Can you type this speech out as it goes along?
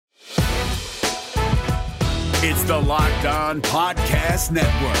It's the Locked On Podcast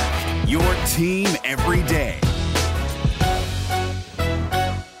Network, your team every day.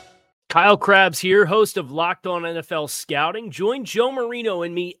 Kyle Krabs here, host of Locked On NFL Scouting. Join Joe Marino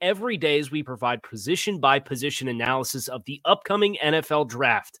and me every day as we provide position-by-position analysis of the upcoming NFL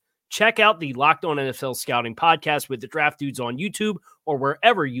Draft. Check out the Locked On NFL Scouting podcast with the Draft Dudes on YouTube or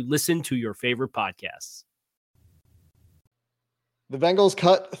wherever you listen to your favorite podcasts. The Bengals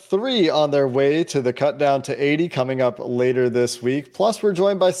cut 3 on their way to the cut down to 80 coming up later this week. Plus, we're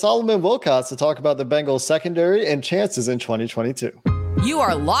joined by Solomon Wilcots to talk about the Bengals secondary and chances in 2022. You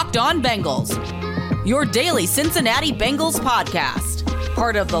are Locked On Bengals, your daily Cincinnati Bengals podcast.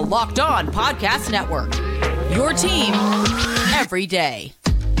 Part of the Locked On Podcast Network, your team every day.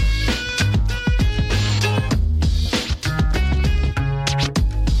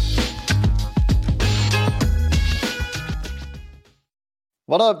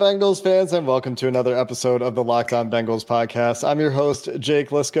 What up, Bengals fans, and welcome to another episode of the Locked On Bengals podcast. I'm your host, Jake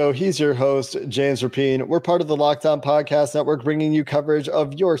Lisco. He's your host, James Rapine. We're part of the Locked On Podcast Network, bringing you coverage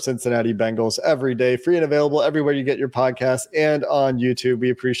of your Cincinnati Bengals every day, free and available everywhere you get your podcasts and on YouTube.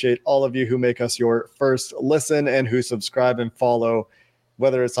 We appreciate all of you who make us your first listen and who subscribe and follow,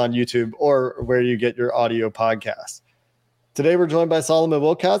 whether it's on YouTube or where you get your audio podcasts. Today, we're joined by Solomon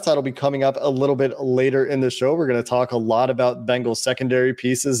Wilcots. That'll be coming up a little bit later in the show. We're going to talk a lot about Bengals secondary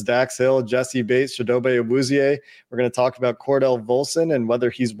pieces, Dax Hill, Jesse Bates, Chidobe Awuzie. We're going to talk about Cordell Volson and whether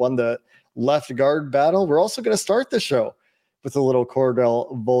he's won the left guard battle. We're also going to start the show with a little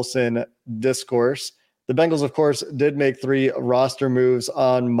Cordell Volson discourse. The Bengals, of course, did make 3 roster moves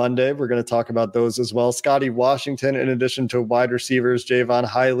on Monday. We're going to talk about those as well. Scotty Washington, in addition to wide receivers Javon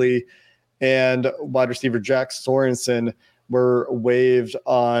Hiley and wide receiver Jack Sorensen, were waived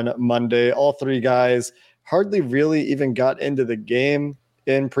on Monday. All 3 guys hardly really even got into the game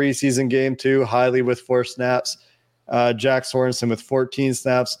in preseason game 2. Hiley with 4 snaps, Jack Sorensen with 14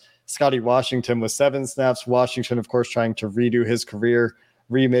 snaps, Scotty Washington with 7 snaps. Washington, of course, trying to redo his career,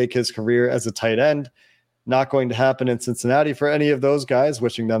 remake his career as a tight end. Not going to happen in Cincinnati for any of those guys.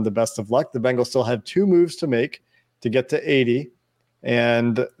 Wishing them the best of luck. The Bengals still have 2 moves to make to get to 80,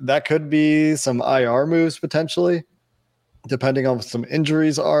 and that could be some IR moves potentially, depending on what some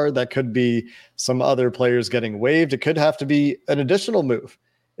injuries are. That could be some other players getting waived. It could have to be an additional move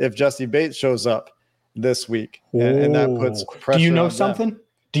if Jesse Bates shows up this week. And that puts pressure on them. Do you know something?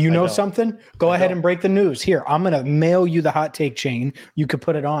 Do you know something? Go ahead and break the news. Here, I'm going to mail you the hot take chain. You could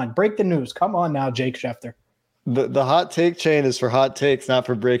put it on. Break the news. Come on now, Jake Schefter. The hot take chain is for hot takes, not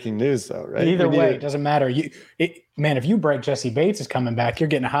for breaking news, though, right? Either way, it doesn't matter. Man, if you break Jesse Bates is coming back, you're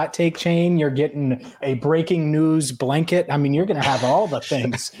getting a hot take chain. You're getting a breaking news blanket. I mean, you're going to have all the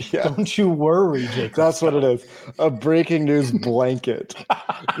things. Yeah. Don't you worry, Jake. That's what it is. A breaking news blanket.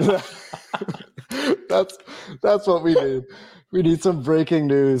 That's what we need. We need some breaking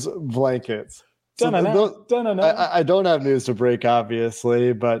news blankets. I don't have news to break,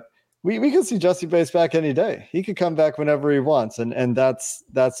 obviously, but we can see Jesse Bates back any day. He could come back whenever he wants, and that's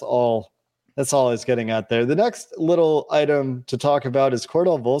all. That's all I was getting at there. The next little item to talk about is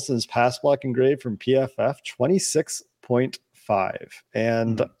Cordell Volson's pass blocking grade from PFF, 26.5.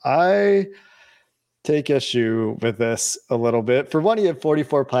 And I take issue with this a little bit. For one, he had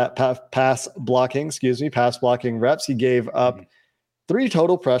 44 pass blocking reps. He gave up 3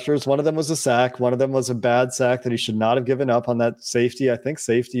 total pressures. One of them was a sack. One of them was a bad sack that he should not have given up on that safety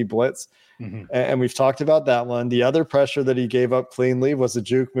blitz. Mm-hmm. And we've talked about that one. The other pressure that he gave up cleanly was a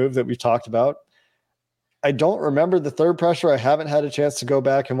juke move that we talked about. I don't remember the third pressure. I haven't had a chance to go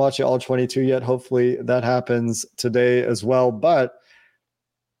back and watch it all 22 yet. Hopefully that happens today as well. But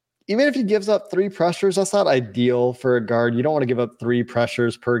even if he gives up 3 pressures, that's not ideal for a guard. You don't want to give up 3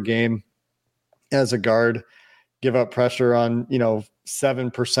 pressures per game as a guard. Give up pressure on,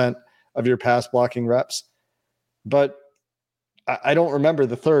 7% of your pass blocking reps. But I don't remember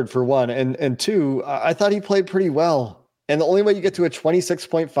the third, for one. And 2, I thought he played pretty well. And the only way you get to a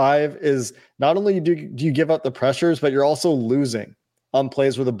 26.5 is not only do you give up the pressures, but you're also losing on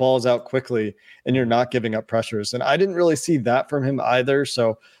plays where the ball is out quickly and you're not giving up pressures. And I didn't really see that from him either.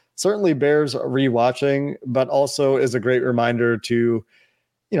 So certainly bears rewatching, but also is a great reminder to,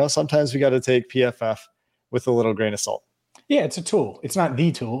 sometimes we got to take PFF with a little grain of salt. Yeah, it's a tool. It's not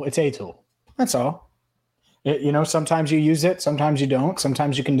the tool. It's a tool. That's all. Sometimes you use it. Sometimes you don't.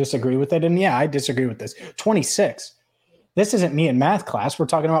 Sometimes you can disagree with it. And yeah, I disagree with this. 26. This isn't me in math class. We're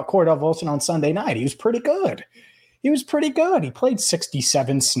talking about Cordell Volson on Sunday night. He was pretty good. He played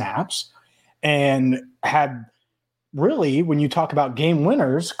 67 snaps and had really, when you talk about game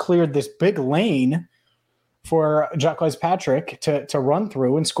winners, cleared this big lane for Jacques Patrick to run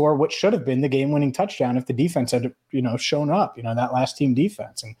through and score what should have been the game-winning touchdown if the defense had, shown up, that last team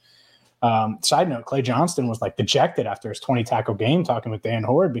defense. And side note, Clay Johnston was like dejected after his 20 tackle game talking with Dan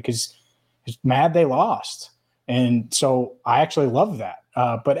Horde because he's mad they lost. And so I actually love that.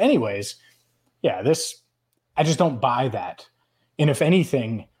 But anyways, yeah, I just don't buy that. And if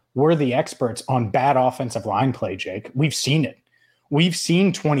anything, we're the experts on bad offensive line play, Jake. We've seen it. We've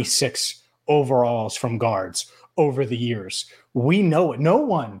seen 26 overalls from guards over the years. We know it. No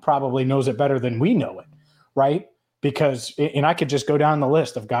one probably knows it better than we know it, right? Because, and I could just go down the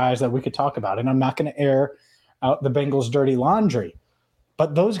list of guys that we could talk about, and I'm not going to air out the Bengals' dirty laundry.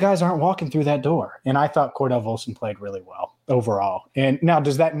 But those guys aren't walking through that door. And I thought Cordell Volson played really well overall. And now,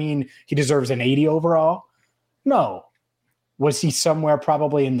 does that mean he deserves an 80 overall? No. Was he somewhere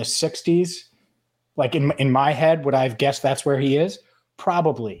probably in the 60s? Like in my head, would I have guessed that's where he is?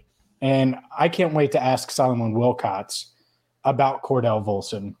 Probably. And I can't wait to ask Solomon Wilcots about Cordell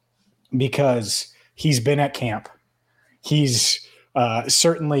Volson because he's been at camp. He's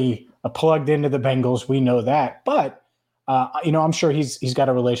certainly plugged into the Bengals. We know that. But, I'm sure he's got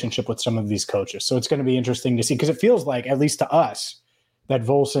a relationship with some of these coaches. So it's going to be interesting to see because it feels like, at least to us, that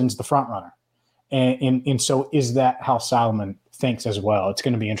Volson's the front runner. And so is that how Solomon thinks as well? It's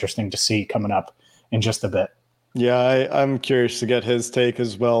going to be interesting to see coming up in just a bit. Yeah, I'm curious to get his take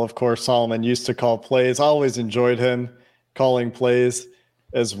as well. Of course, Solomon used to call plays. I always enjoyed him calling plays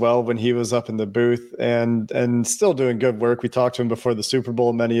as well when he was up in the booth and still doing good work. We talked to him before the Super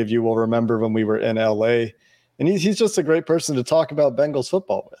Bowl. Many of you will remember when we were in LA. And he's just a great person to talk about Bengals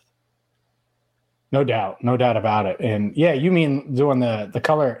football with. No doubt about it. And yeah, you mean doing the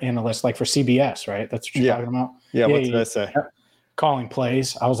color analyst like for CBS, right? That's what you're talking about? Yeah, what did I say? Calling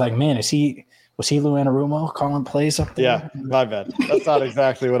plays. I was like, man, was he Lou Anarumo calling plays up there? Yeah, my bad. That's not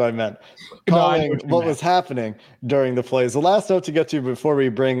exactly what I meant. Calling what was happening during the plays. The last note to get to before we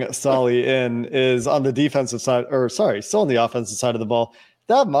bring Solly in is on the defensive side, still on the offensive side of the ball.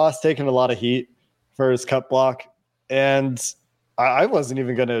 Thad Moss taking a lot of heat for his cut block. And I wasn't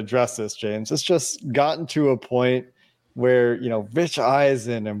even going to address this, James. It's just gotten to a point where, Rich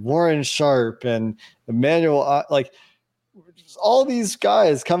Eisen and Warren Sharp and Emmanuel, all these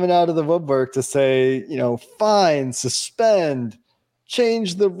guys coming out of the woodwork to say, fine, suspend,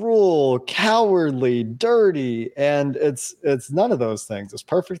 change the rule, cowardly, dirty. And it's none of those things. It's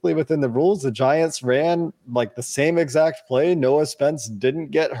perfectly within the rules. The Giants ran like the same exact play. Noah Spence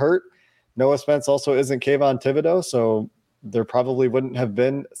didn't get hurt. Noah Spence also isn't Kayvon Thibodeau, so there probably wouldn't have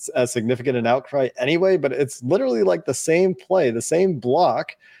been as significant an outcry anyway, but it's literally like the same play, the same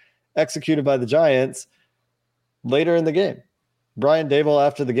block executed by the Giants later in the game. Brian Daboll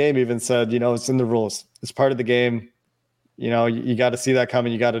after the game even said, it's in the rules. It's part of the game. You got to see that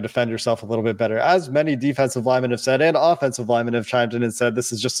coming. You got to defend yourself a little bit better. As many defensive linemen have said and offensive linemen have chimed in and said,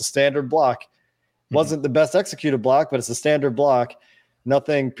 this is just a standard block. Wasn't the best executed block, but it's a standard block.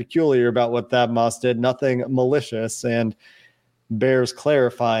 Nothing peculiar about what Thad Moss did, nothing malicious, and bears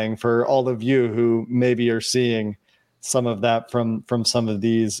clarifying for all of you who maybe are seeing some of that from some of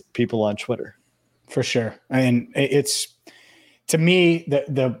these people on Twitter. For sure. I mean, it's, to me,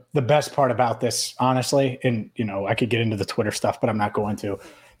 the best part about this, honestly, and, I could get into the Twitter stuff, but I'm not going to.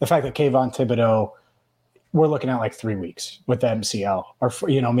 The fact that Kayvon Thibodeau, we're looking at like 3 weeks with the MCL or,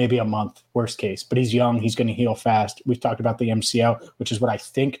 maybe a month, worst case. But he's young. He's going to heal fast. We've talked about the MCL, which is what I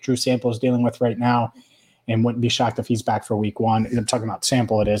think Drew Sample is dealing with right now, and wouldn't be shocked if he's back for week 1. I'm talking about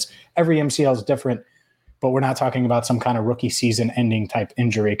Sample. It is. Every MCL is different, but we're not talking about some kind of rookie season ending type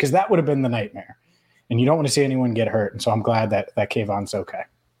injury because that would have been the nightmare. And you don't want to see anyone get hurt. And so I'm glad that Kayvon's okay.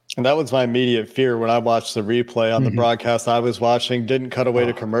 And that was my immediate fear when I watched the replay on the broadcast I was watching. Didn't cut away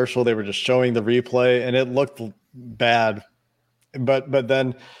to commercial. They were just showing the replay, and it looked bad. But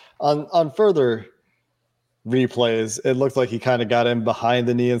then on further replays, it looked like he kind of got in behind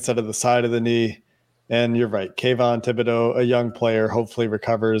the knee instead of the side of the knee. And you're right. Kayvon Thibodeau, a young player, hopefully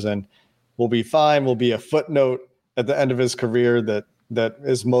recovers and will be fine. Will be a footnote at the end of his career that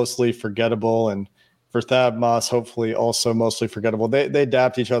is mostly forgettable. And for Thad Moss, hopefully also mostly forgettable. They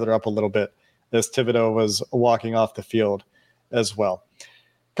dapped each other up a little bit as Thibodeau was walking off the field as well.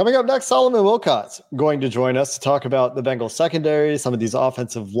 Coming up next, Solomon Wilcots going to join us to talk about the Bengals secondary, some of these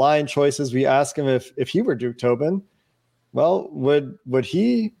offensive line choices. We asked him if he were Duke Tobin, well, would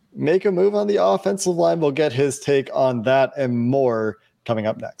he make a move on the offensive line? We'll get his take on that and more coming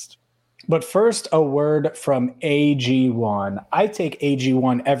up next. But first, a word from AG1. I take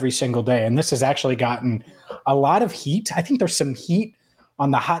AG1 every single day, and this has actually gotten a lot of heat. I think there's some heat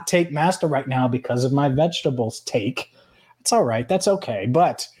on the hot take master right now because of my vegetables take. It's all right. That's okay.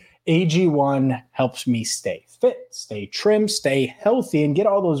 But AG1 helps me stay fit, stay trim, stay healthy, and get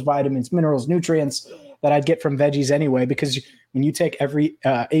all those vitamins, minerals, nutrients that I'd get from veggies anyway, because when you take every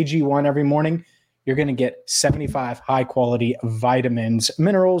AG1 every morning, you're going to get 75 high-quality vitamins,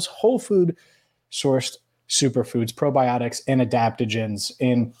 minerals, whole food sourced superfoods, probiotics, and adaptogens.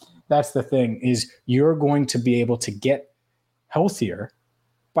 And that's the thing, is you're going to be able to get healthier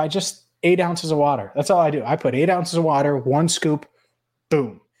by just 8 ounces of water. That's all I do. I put 8 ounces of water, 1 scoop,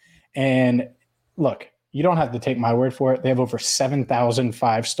 boom. And look, you don't have to take my word for it. They have over 7,000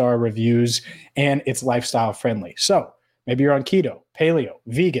 5-star reviews, and it's lifestyle friendly. So maybe you're on keto, paleo,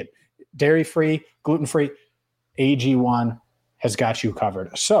 vegan, dairy-free, gluten-free. AG1 has got you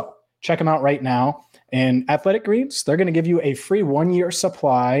covered. So check them out right now. And Athletic Greens, they're going to give you a free 1-year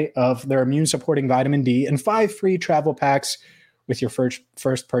supply of their immune-supporting vitamin D and 5 free travel packs with your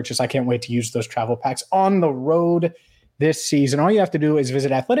first purchase. I can't wait to use those travel packs on the road this season. All you have to do is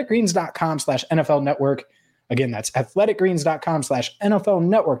visit athleticgreens.com/NFL Network. Again, that's athleticgreens.com/NFL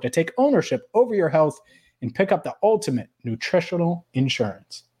Network to take ownership over your health and pick up the ultimate nutritional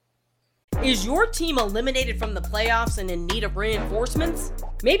insurance. Is your team eliminated from the playoffs and in need of reinforcements?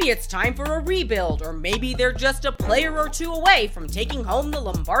 Maybe it's time for a rebuild, or maybe they're just a player or two away from taking home the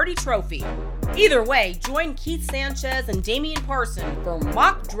Lombardi Trophy. Either way, join Keith Sanchez and Damian Parson for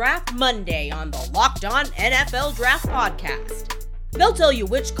Mock Draft Monday on the Locked On NFL Draft Podcast. They'll tell you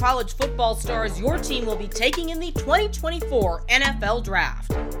which college football stars your team will be taking in the 2024 NFL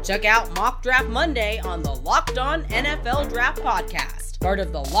Draft. Check out Mock Draft Monday on the Locked On NFL Draft Podcast, part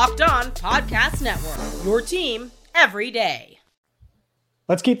of the Locked On Podcast Network, your team every day.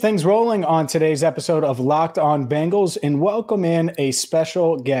 Let's keep things rolling on today's episode of Locked On Bengals and welcome in a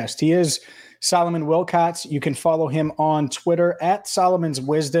special guest. He is Solomon Wilcots. You can follow him on Twitter at Solomon's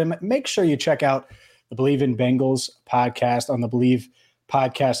Wisdom. Make sure you check out the Believe in Bengals podcast on the Believe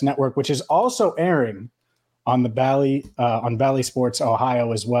Podcast Network, which is also airing on the Bally Sports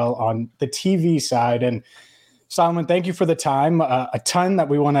Ohio as well on the TV side. And Solomon, thank you for the time. A ton that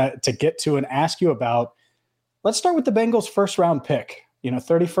we want to get to and ask you about. Let's start with the Bengals' first round pick.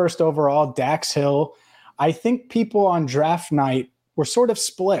 31st overall, Dax Hill. I think people on draft night were sort of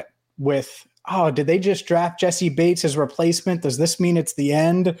split with, did they just draft Jesse Bates as replacement? Does this mean it's the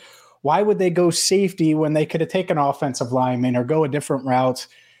end? Why would they go safety when they could have taken offensive lineman or go a different route?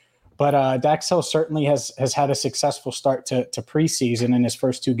 But Dax Hill certainly has had a successful start to preseason in his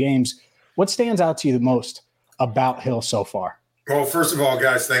first 2 games. What stands out to you the most about Hill so far? Well, first of all,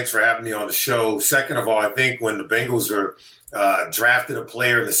 guys, thanks for having me on the show. Second of all, I think when the Bengals are drafted a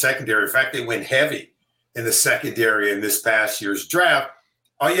player in the secondary, in fact, they went heavy in the secondary in this past year's draft.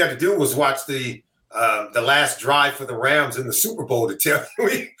 All you had to do was watch the last drive for the Rams in the Super Bowl to tell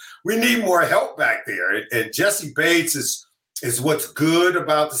you we need more help back there. And Jesse Bates is what's good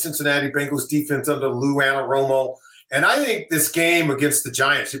about the Cincinnati Bengals defense under Lou Anarumo. And I think this game against the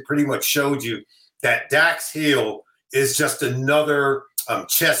Giants, it pretty much showed you that Dax Hill is just another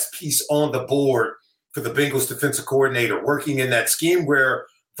chess piece on the board for the Bengals defensive coordinator, working in that scheme where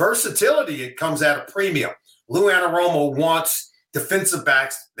versatility, it comes at a premium. Lou Anarumo wants defensive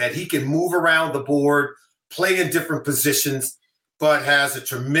backs that he can move around the board, play in different positions, but has a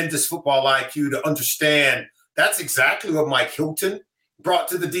tremendous football IQ to understand. That's exactly what Mike Hilton brought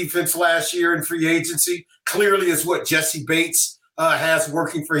to the defense last year in free agency. Clearly is what Jesse Bates has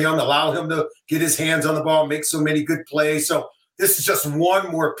working for him, allow him to get his hands on the ball, make so many good plays. So this is just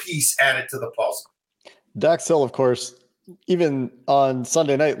one more piece added to the puzzle. Dax Hill, of course, even on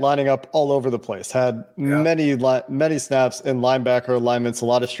Sunday night, lining up all over the place, had many snaps in linebacker alignments, a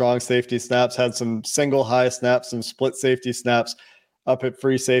lot of strong safety snaps, had some single high snaps, some split safety snaps up at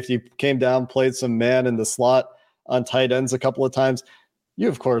free safety, came down, played some man in the slot on tight ends a couple of times. You,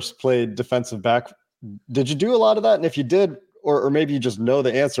 of course, played defensive back. Did you do a lot of that? And if you did, or maybe you just know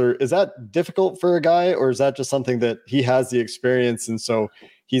the answer, is that difficult for a guy, or is that just something that he has the experience and so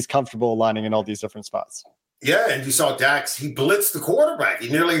he's comfortable aligning in all these different spots? Yeah, and you saw Dax, he blitzed the quarterback. He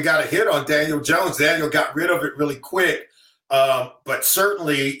nearly got a hit on Daniel Jones. Daniel got rid of it really quick, but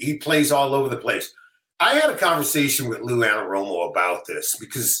certainly he plays all over the place. I had a conversation with Lou Anarumo about this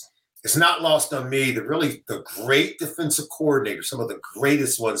because it's not lost on me that really the great defensive coordinators, some of the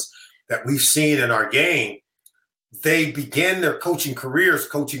greatest ones that we've seen in our game, they begin their coaching careers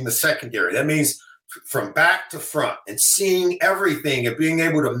coaching the secondary. That means from back to front and seeing everything and being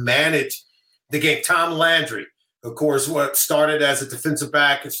able to manage the game. Tom Landry, of course, what started as a defensive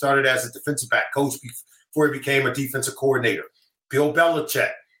back and started as a defensive back coach before he became a defensive coordinator. Bill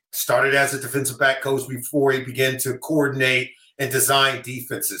Belichick started as a defensive back coach before he began to coordinate and design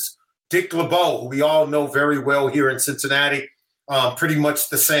defenses. Dick LeBeau, who we all know very well here in Cincinnati, pretty much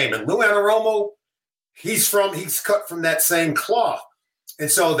the same. And Lou Anarumo, he's cut from that same cloth. And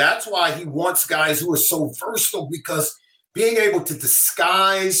so that's why he wants guys who are so versatile, because being able to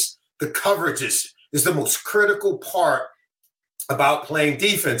disguise the coverages is the most critical part about playing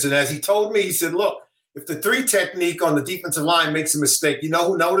defense. And as he told me, he said, look, if the 3 technique on the defensive line makes a mistake, you know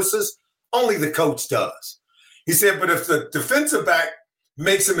who notices? Only the coach does. He said, but if the defensive back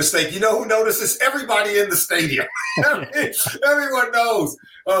makes a mistake, you know who notices? Everybody in the stadium. Everyone knows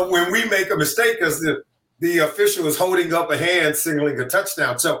when we make a mistake, because the official is holding up a hand signaling a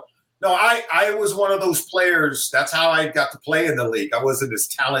touchdown. So, no, I was one of those players. That's how I got to play in the league. I wasn't as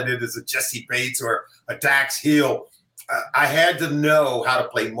talented as a Jesse Bates or a Dax Hill. I had to know how to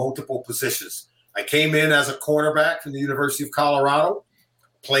play multiple positions. I came in as a cornerback from the University of Colorado.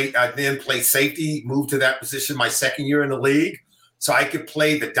 I then played safety, moved to that position my second year in the league. So I could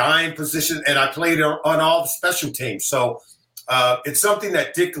play the dime position, and I played on all the special teams. So it's something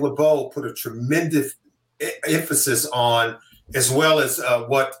that Dick LeBeau put a tremendous emphasis on, as well as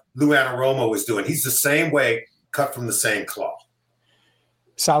what Lou Anarumo was doing. He's the same way, cut from the same cloth.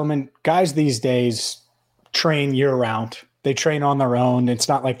 Solomon, guys these days train year-round. They train on their own. It's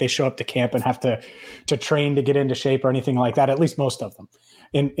not like they show up to camp and have to train to get into shape or anything like that, at least most of them.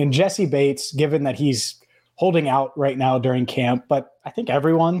 In Jesse Bates, given that he's holding out right now during camp, but I think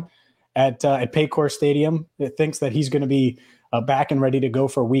everyone at Paycor Stadium thinks that he's going to be back and ready to go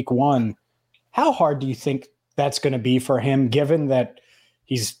for week 1. How hard do you think that's going to be for him, given that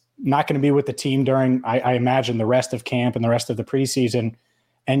he's not going to be with the team during, I imagine, the rest of camp and the rest of the preseason,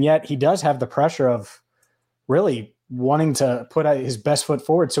 and yet he does have the pressure of really wanting to put out his best foot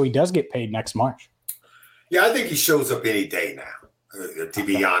forward so he does get paid next March? Yeah, I think he shows up any day now, to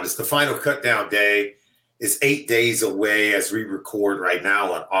be honest. The final cutdown day is 8 days away as we record right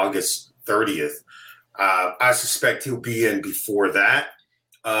now on August 30th. I suspect he'll be in before that.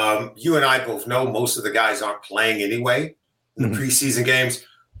 You and I both know most of the guys aren't playing anyway in the preseason games.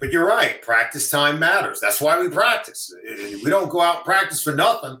 But you're right. Practice time matters. That's why we practice. We don't go out and practice for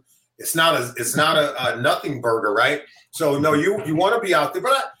nothing. It's not a nothing burger, right? So, no, you want to be out there.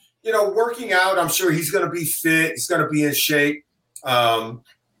 But, working out, I'm sure he's going to be fit. He's going to be in shape.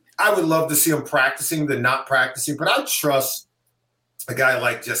 I would love to see him practicing than not practicing. But I trust a guy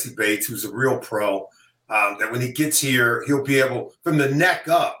like Jesse Bates, who's a real pro, that when he gets here, he'll be able, from the neck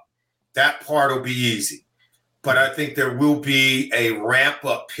up, that part will be easy. But I think there will be a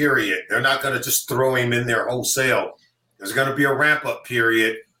ramp-up period. They're not going to just throw him in there wholesale. There's going to be a ramp-up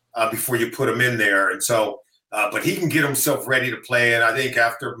period before you put him in there. And so, but he can get himself ready to play. And I think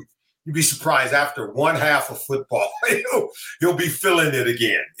you'd be surprised, after one half of football, he'll be feeling it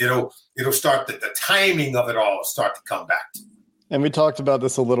again. It'll start, the timing of it all will start to come back. And we talked about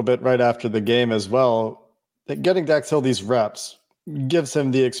this a little bit right after the game as well. That getting Dax Hill these reps gives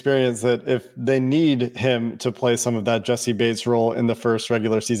him the experience that if they need him to play some of that Jesse Bates role in the first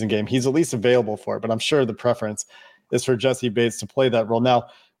regular season game, he's at least available for it. But I'm sure the preference is for Jesse Bates to play that role. Now,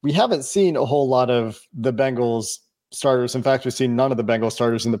 we haven't seen a whole lot of the Bengals starters. In fact, we've seen none of the Bengals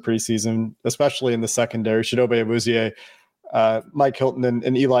starters in the preseason, especially in the secondary. Chidobe Awuzie, Mike Hilton,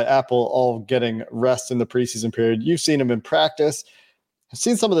 and Eli Apple all getting rest in the preseason period. You've seen him in practice. I've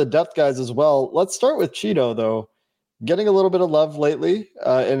seen some of the depth guys as well. Let's start with Cheeto, though. Getting a little bit of love lately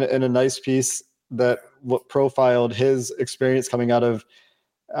in a nice piece that profiled his experience coming out of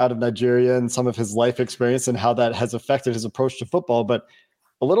Nigeria and some of his life experience and how that has affected his approach to football, but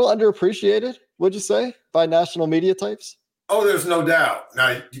a little underappreciated, would you say, by national media types? Oh, there's no doubt.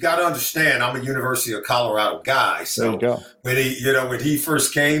 Now, you got to understand, I'm a University of Colorado guy. So when he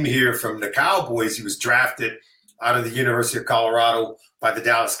first came here from the Cowboys, he was drafted out of the University of Colorado by the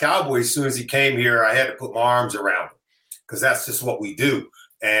Dallas Cowboys. As soon as he came here, I had to put my arms around him, because that's just what we do.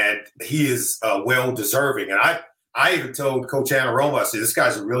 And he is well-deserving. And I even told Coach Anarumo, I said, this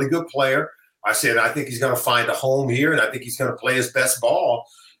guy's a really good player. I said, I think he's going to find a home here, and I think he's going to play his best ball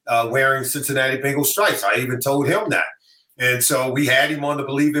wearing Cincinnati Bengals stripes. I even told him that. And so we had him on the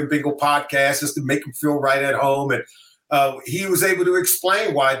Believe in Bengal podcast just to make him feel right at home. And he was able to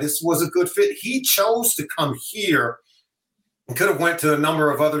explain why this was a good fit. He chose to come here and could have went to a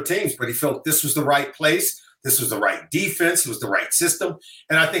number of other teams, but he felt this was the right place. This was the right defense. It was the right system.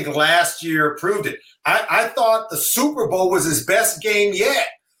 And I think last year proved it. I thought the Super Bowl was his best game yet.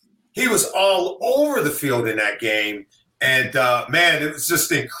 He was all over the field in that game. And, man, it was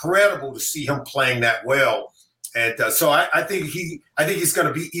just incredible to see him playing that well. And so I think he's going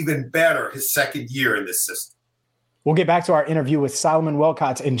to be even better his second year in this system. We'll get back to our interview with Solomon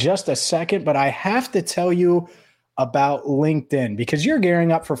Wilcots in just a second, but I have to tell you about LinkedIn, because you're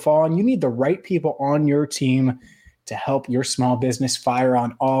gearing up for fall and you need the right people on your team to help your small business fire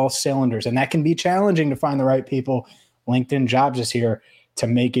on all cylinders. And that can be challenging to find the right people. LinkedIn Jobs is here to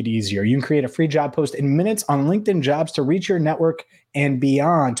make it easier. You can create a free job post in minutes on LinkedIn Jobs to reach your network and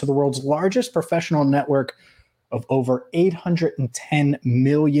beyond to the world's largest professional network of over 810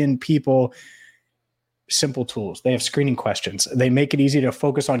 million people. Simple tools. They have screening questions. They make it easy to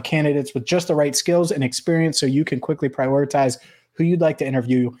focus on candidates with just the right skills and experience so you can quickly prioritize who you'd like to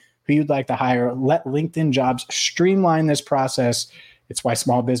interview, who you'd like to hire. Let LinkedIn Jobs streamline this process. It's why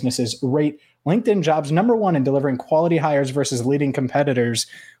small businesses rate LinkedIn Jobs #1 in delivering quality hires versus leading competitors.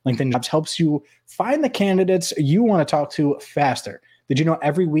 LinkedIn Jobs helps you find the candidates you want to talk to faster. Did you know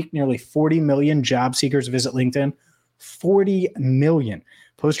every week nearly 40 million job seekers visit LinkedIn? 40 million.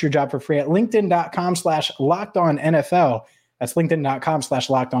 Post your job for free at linkedin.com/lockedonnfl. That's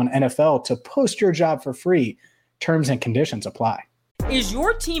linkedin.com/lockedonnfl to post your job for free. Terms and conditions apply. Is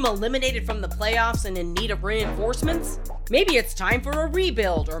your team eliminated from the playoffs and in need of reinforcements? Maybe it's time for a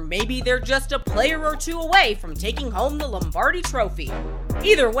rebuild, or maybe they're just a player or two away from taking home the Lombardi Trophy.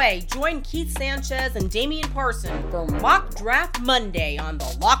 Either way, join Keith Sanchez and Damian Parson for Mock Draft Monday on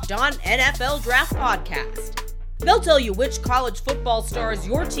the Locked On NFL Draft Podcast. They'll tell you which college football stars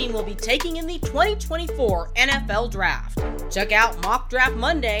your team will be taking in the 2024 NFL Draft. Check out Mock Draft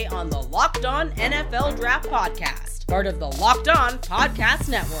Monday on the Locked On NFL Draft Podcast, part of the Locked On Podcast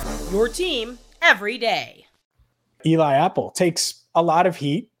Network, your team every day. Eli Apple takes a lot of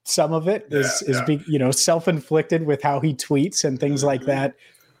heat. Some of it is self-inflicted with how he tweets and things like that.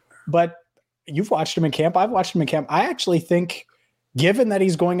 But you've watched him in camp. I've watched him in camp. I actually think, given that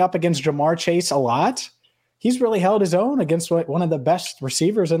he's going up against Jamar Chase a lot, he's really held his own against one of the best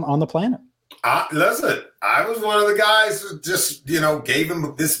receivers on the planet. Listen, I was one of the guys who just, gave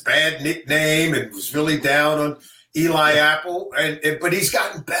him this bad nickname and was really down on Eli Apple. But he's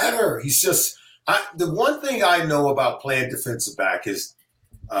gotten better. He's just the one thing I know about playing defensive back is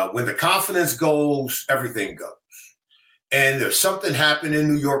when the confidence goes, everything goes. And there's something happened in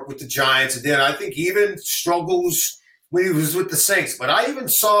New York with the Giants. And then I think even struggles when he was with the Saints. But I even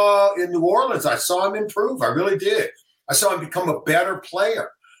saw in New Orleans, I saw him improve. I really did. I saw him become a better player.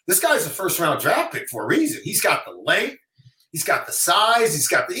 This guy's a first-round draft pick for a reason. He's got the length. He's got the size.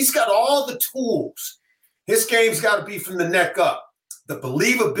 He's got all the tools. His game's got to be from the neck up. The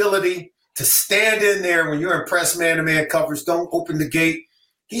believability to stand in there when you're in press man-to-man coverage, don't open the gate.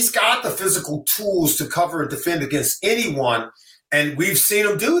 He's got the physical tools to cover and defend against anyone. And we've seen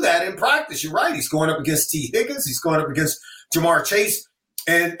him do that in practice. You're right. He's going up against T. Higgins. He's going up against Jamar Chase.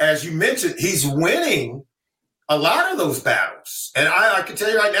 And as you mentioned, he's winning a lot of those battles. And I can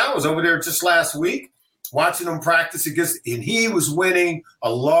tell you right now, I was over there just last week watching him practice against, and he was winning a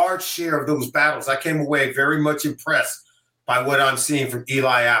large share of those battles. I came away very much impressed by what I'm seeing from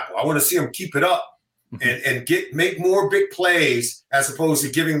Eli Apple. I want to see him keep it up and make more big plays as opposed to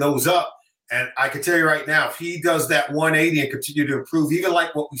giving those up. And I can tell you right now, if he does that 180 and continue to improve, even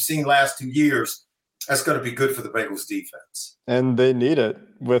like what we've seen last 2 years, that's going to be good for the Bengals defense. And they need it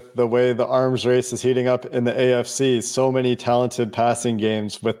with the way the arms race is heating up in the AFC. So many talented passing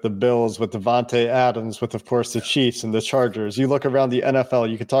games with the Bills, with Devontae Adams, with, of course, the Chiefs and the Chargers. You look around the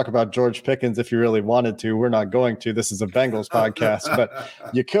NFL, you could talk about George Pickens if you really wanted to. We're not going to. This is a Bengals podcast, but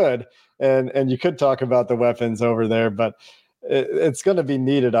you could. And you could talk about the weapons over there, but it's going to be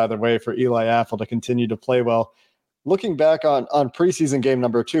needed either way for Eli Apple to continue to play well. Looking back on preseason game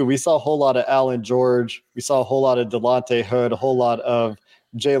number 2, we saw a whole lot of Allen George. We saw a whole lot of Delonte Hood, a whole lot of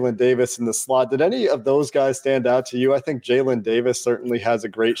Jalen Davis in the slot. Did any of those guys stand out to you? I think Jalen Davis certainly has a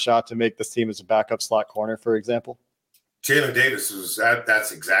great shot to make this team as a backup slot corner, for example. Jalen Davis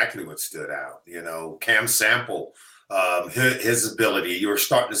that's exactly what stood out. Cam Sample, his ability, you're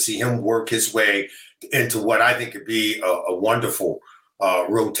starting to see him work his way into what I think could be a wonderful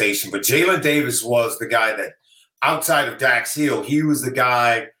rotation. But Jalen Davis was the guy that, outside of Dax Hill, he was the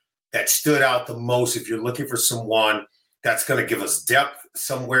guy that stood out the most. If you're looking for someone that's going to give us depth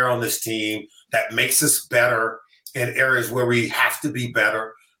somewhere on this team, that makes us better in areas where we have to be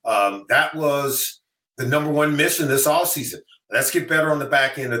better, that was the number one mission this offseason. Let's get better on the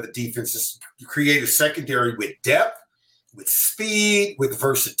back end of the defense. Just create a secondary with depth, with speed, with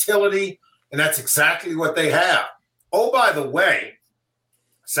versatility, and that's exactly what they have. Oh, by the way,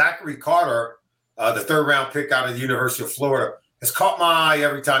 Zachary Carter, the third-round pick out of the University of Florida, has caught my eye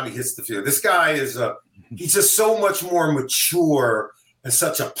every time he hits the field. This guy he's just so much more mature and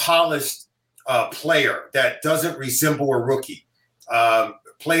such a polished player that doesn't resemble a rookie.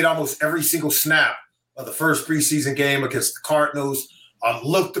 Played almost every single snap of the first preseason game against the Cardinals.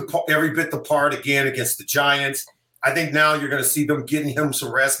 Looked every bit the part again against the Giants. I think now you're going to see them getting him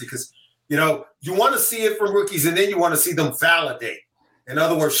some rest because, You know, you want to see it from rookies, and then you want to see them validate. In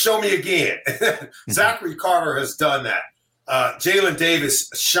other words, show me again. Zachary Carter has done that. Jalen Davis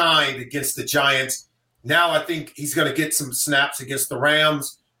shined against the Giants. Now I think he's going to get some snaps against the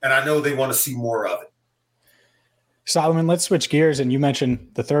Rams, and I know they want to see more of it. Solomon, let's switch gears. And you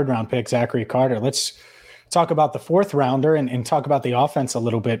mentioned the third-round pick, Zachary Carter. Let's talk about the fourth-rounder and talk about the offense a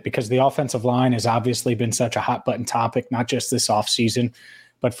little bit, because the offensive line has obviously been such a hot-button topic, not just this offseason,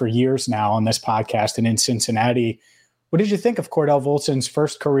 but for years now on this podcast and in Cincinnati. What did you think of Cordell Volson's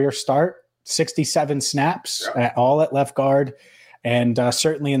first career start? 67 snaps, all at left guard, and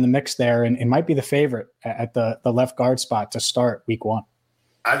certainly in the mix there, and it might be the favorite at the left guard spot to start week one.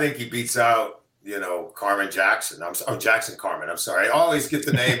 I think he beats out, Carmen Jackson. Jackson Carmen. I'm sorry. I always get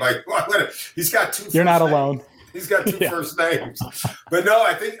the name. He's got two. You're not alone. Names. He's got two first names. But no,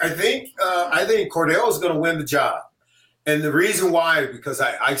 I think Cordell is going to win the job. And the reason why, because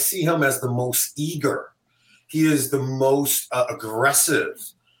I see him as the most eager. He is the most aggressive.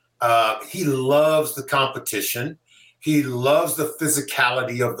 He loves the competition. He loves the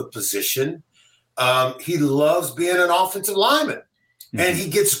physicality of the position. He loves being an offensive lineman. And he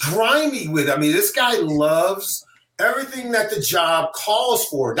gets grimy with it. I mean, this guy loves everything that the job calls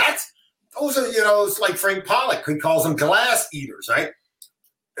for. It's like Frank Pollock. He calls them glass eaters, right?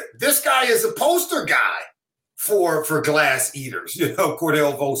 This guy is a poster guy for glass eaters,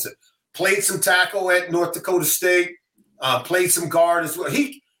 Cordell Volson. Played some tackle at North Dakota State, played some guard as well.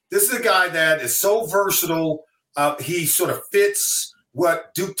 This is a guy that is so versatile. He sort of fits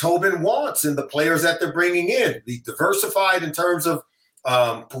what Duke Tobin wants in the players that they're bringing in. Be diversified in terms of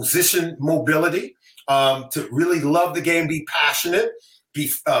position mobility, to really love the game, be passionate,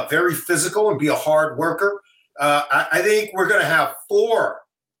 be very physical, and be a hard worker. I think we're going to have 4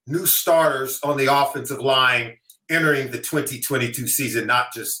 new starters on the offensive line entering the 2022 season,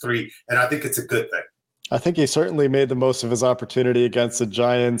 not just 3. And I think it's a good thing. I think he certainly made the most of his opportunity against the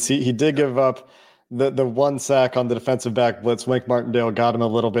Giants. He did give up the one sack on the defensive back blitz. Wink Martindale got him a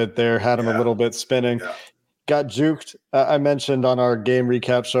little bit there, had him a little bit spinning. Got juked. I mentioned on our game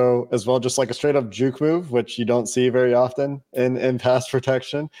recap show as well, just like a straight up juke move, which you don't see very often in pass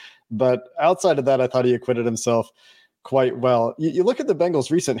protection. But outside of that, I thought he acquitted himself quite well. You look at the Bengals'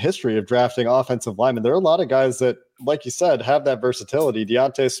 recent history of drafting offensive linemen. There are a lot of guys that, like you said, have that versatility.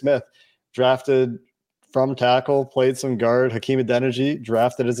 Deontay Smith, drafted from tackle, played some guard. Hakeem Adeniji,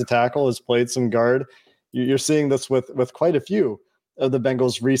 drafted as a tackle, has played some guard. You're seeing this with quite a few of the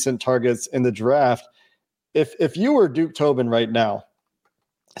Bengals' recent targets in the draft. If you were Duke Tobin right now,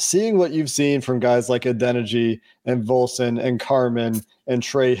 seeing what you've seen from guys like Adeniji and Volson and Carmen and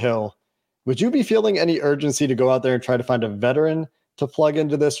Trey Hill, would you be feeling any urgency to go out there and try to find a veteran to plug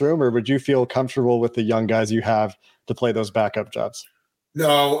into this room, or would you feel comfortable with the young guys you have to play those backup jobs?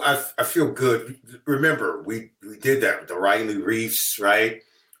 No, I feel good. Remember, we did that with the Riley Reefs, right?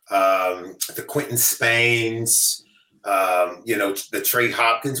 The Quentin Spains, the Trey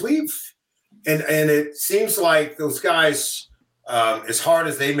Hopkins. And it seems like those guys, as hard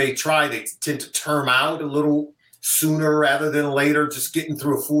as they may try, they tend to term out a little sooner rather than later, just getting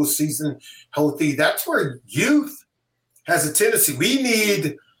through a full season healthy. That's where youth has a tendency. We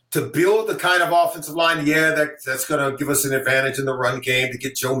need to build the kind of offensive line, that's going to give us an advantage in the run game, to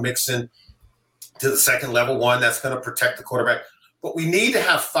get Joe Mixon to the second level one. That's going to protect the quarterback. But we need to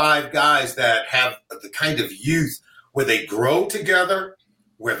have 5 guys that have the kind of youth where they grow together,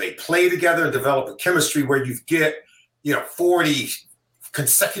 where they play together and develop a chemistry where you get, 40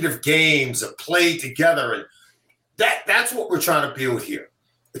 consecutive games of play together. And that's what we're trying to build here.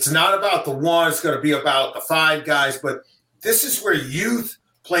 It's not about the one, it's going to be about the 5 guys, but this is where youth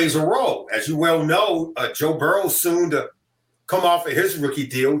plays a role. As you well know, Joe Burrow's soon to come off of his rookie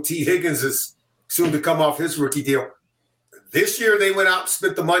deal. T. Higgins is soon to come off his rookie deal. This year they went out and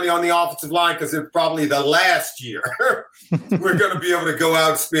spent the money on the offensive line because it's probably the last year we're going to be able to go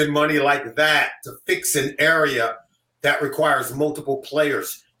out and spend money like that to fix an area that requires multiple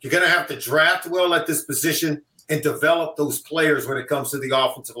players. You're going to have to draft well at this position and develop those players when it comes to the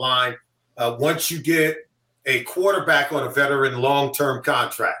offensive line. Once you get a quarterback on a veteran long-term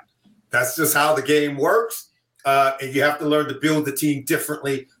contract, that's just how the game works. And you have to learn to build the team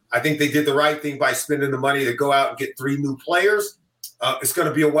differently. I think they did the right thing by spending the money to go out and get 3 new players. It's going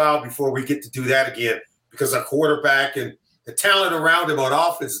to be a while before we get to do that again, because our quarterback and the talent around him on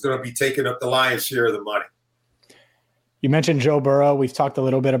offense is going to be taking up the lion's share of the money. You mentioned Joe Burrow. We've talked a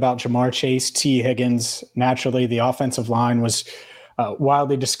little bit about Jamar Chase, T. Higgins. Naturally, the offensive line was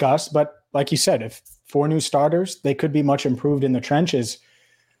wildly discussed. But like you said, if 4 new starters, they could be much improved in the trenches.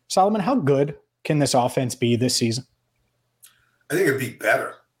 Solomon, how good can this offense be this season? I think it'd be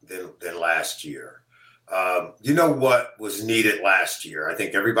better. than last year. You know what was needed last year? I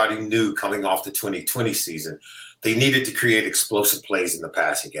think everybody knew coming off the 2020 season, they needed to create explosive plays in the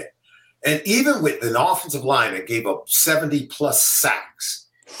passing game. And even with an offensive line that gave up 70-plus sacks,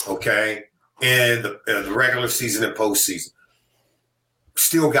 okay, in the regular season and postseason,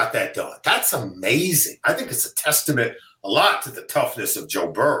 still got that done. That's amazing. I think it's a testament a lot to the toughness of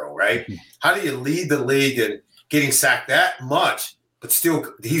Joe Burrow, right? How do you lead the league in getting sacked that much, but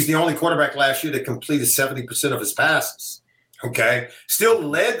still he's the only quarterback last year that completed 70% of his passes, okay? Still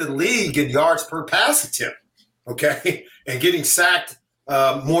led the league in yards per pass attempt, okay? And getting sacked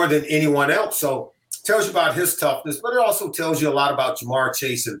more than anyone else. So it tells you about his toughness, but it also tells you a lot about Jamar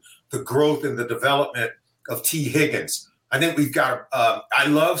Chase and the growth and the development of T. Higgins. I think we've got I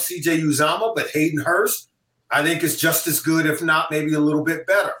love C.J. Uzomah, but Hayden Hurst, I think, is just as good, if not maybe a little bit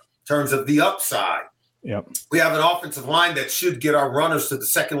better in terms of the upside. Yep. We have an offensive line that should get our runners to the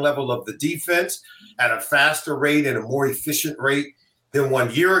second level of the defense at a faster rate and a more efficient rate than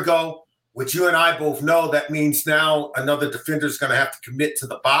 1 year ago, which you and I both know that means now another defender is going to have to commit to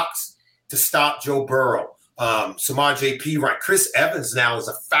the box to stop Joe Burrow. Samaj P. Right. Chris Evans now is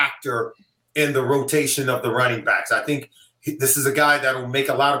a factor in the rotation of the running backs. I think this is a guy that will make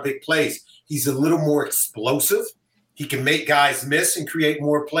a lot of big plays. He's a little more explosive. He can make guys miss and create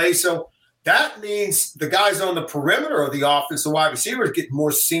more plays. So that means the guys on the perimeter of the offense, the wide receivers, get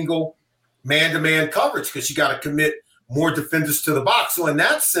more single man-to-man coverage because you got to commit more defenders to the box. So in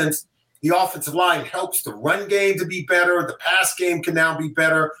that sense, the offensive line helps the run game to be better. The pass game can now be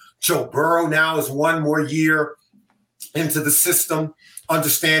better. Joe Burrow now is one more year into the system,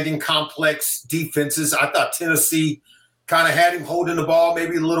 understanding complex defenses. I thought Tennessee kind of had him holding the ball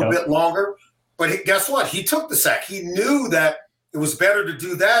maybe a little bit longer. But guess what? He took the sack. He knew that it was better to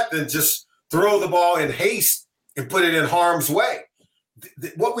do that than just throw the ball in haste and put it in harm's way.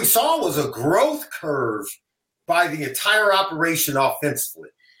 What we saw was a growth curve by the entire operation offensively.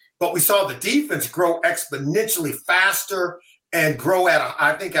 But we saw the defense grow exponentially faster and grow at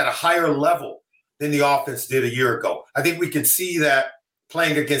a higher level than the offense did a year ago. I think we can see that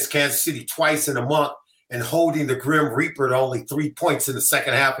playing against Kansas City twice in a month and holding the Grim Reaper to only 3 points in the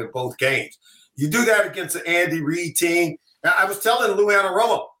second half in both games. You do that against an Andy Reid team. I was telling Lou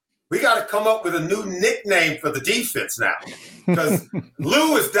Anarumo, we got to come up with a new nickname for the defense now because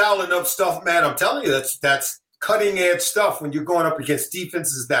Lou is dialing up stuff, man. I'm telling you, that's cutting-edge stuff when you're going up against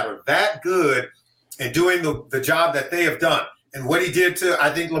defenses that are that good and doing the job that they have done. And what he did to,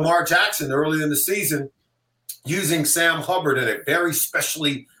 I think, Lamar Jackson early in the season, using Sam Hubbard in a very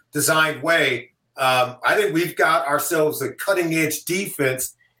specially designed way, I think we've got ourselves a cutting-edge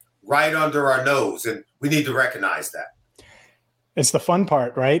defense right under our nose, and we need to recognize that. It's the fun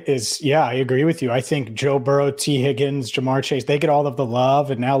part, right? I agree with you. I think Joe Burrow, T. Higgins, Jamar Chase, they get all of the love,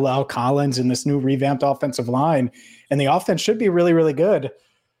 and now La'el Collins and this new revamped offensive line. And the offense should be really, really good.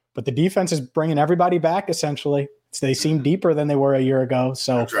 But the defense is bringing everybody back, essentially. They seem deeper than they were a year ago.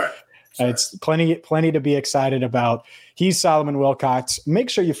 So That's right. It's plenty to be excited about. He's Solomon Wilcots. Make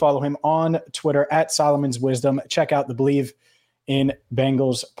sure you follow him on Twitter at Solomon's Wisdom. Check out the Believe in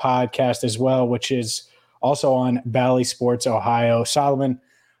Bengals podcast as well, which is also on Bally Sports Ohio. Solomon,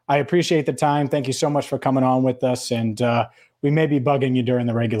 I appreciate the time. Thank you so much for coming on with us. And we may be bugging you during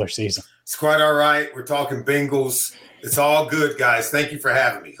the regular season. It's quite all right. We're talking Bengals. It's all good, guys. Thank you for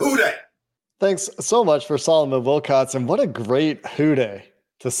having me. Hooday! Thanks so much for Solomon Wilcots. And what a great hooday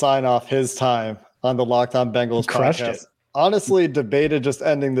to sign off his time on the Locked On Bengals podcast. Honestly, debated just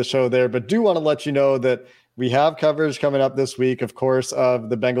ending the show there, but do want to let you know that we have coverage coming up this week, of course, of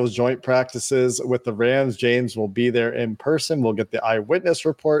the Bengals joint practices with the Rams. James will be there in person. We'll get the eyewitness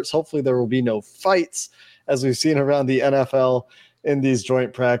reports. Hopefully there will be no fights, as we've seen around the NFL in these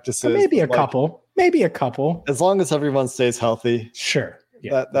joint practices. Or maybe a couple. As long as everyone stays healthy. Sure.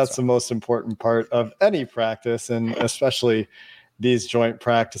 Yeah, that's the most important part of any practice, and especially these joint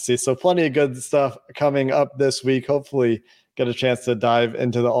practices. So plenty of good stuff coming up this week. Hopefully get a chance to dive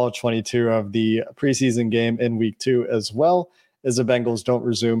into the all 22 of the preseason game in week 2 as well, as the Bengals don't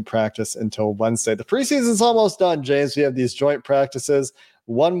resume practice until Wednesday. The preseason's almost done, James. We have these joint practices,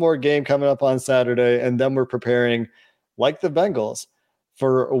 one more game coming up on Saturday, and then we're preparing, like the Bengals,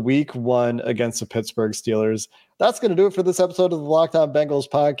 for week 1 against the Pittsburgh Steelers. That's going to do it for this episode of the Locked On Bengals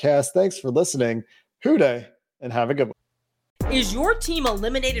podcast. Thanks for listening. Hooday, and have a good one. Is your team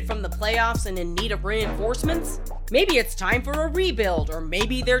eliminated from the playoffs and in need of reinforcements? Maybe it's time for a rebuild, or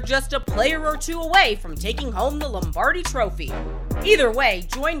maybe they're just a player or two away from taking home the Lombardi Trophy. Either way,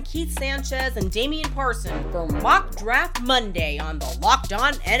 join Keith Sanchez and Damian Parson for Mock Draft Monday on the Locked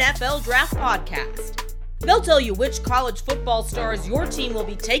On NFL Draft Podcast. They'll tell you which college football stars your team will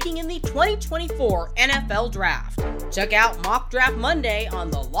be taking in the 2024 NFL Draft. Check out Mock Draft Monday on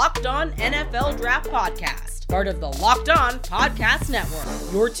the Locked On NFL Draft Podcast, part of the Locked On Podcast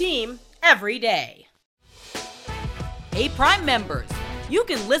Network, your team every day. Hey, Prime members, you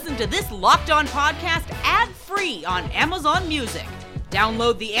can listen to this Locked On podcast ad-free on Amazon Music.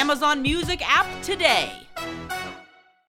 Download the Amazon Music app today.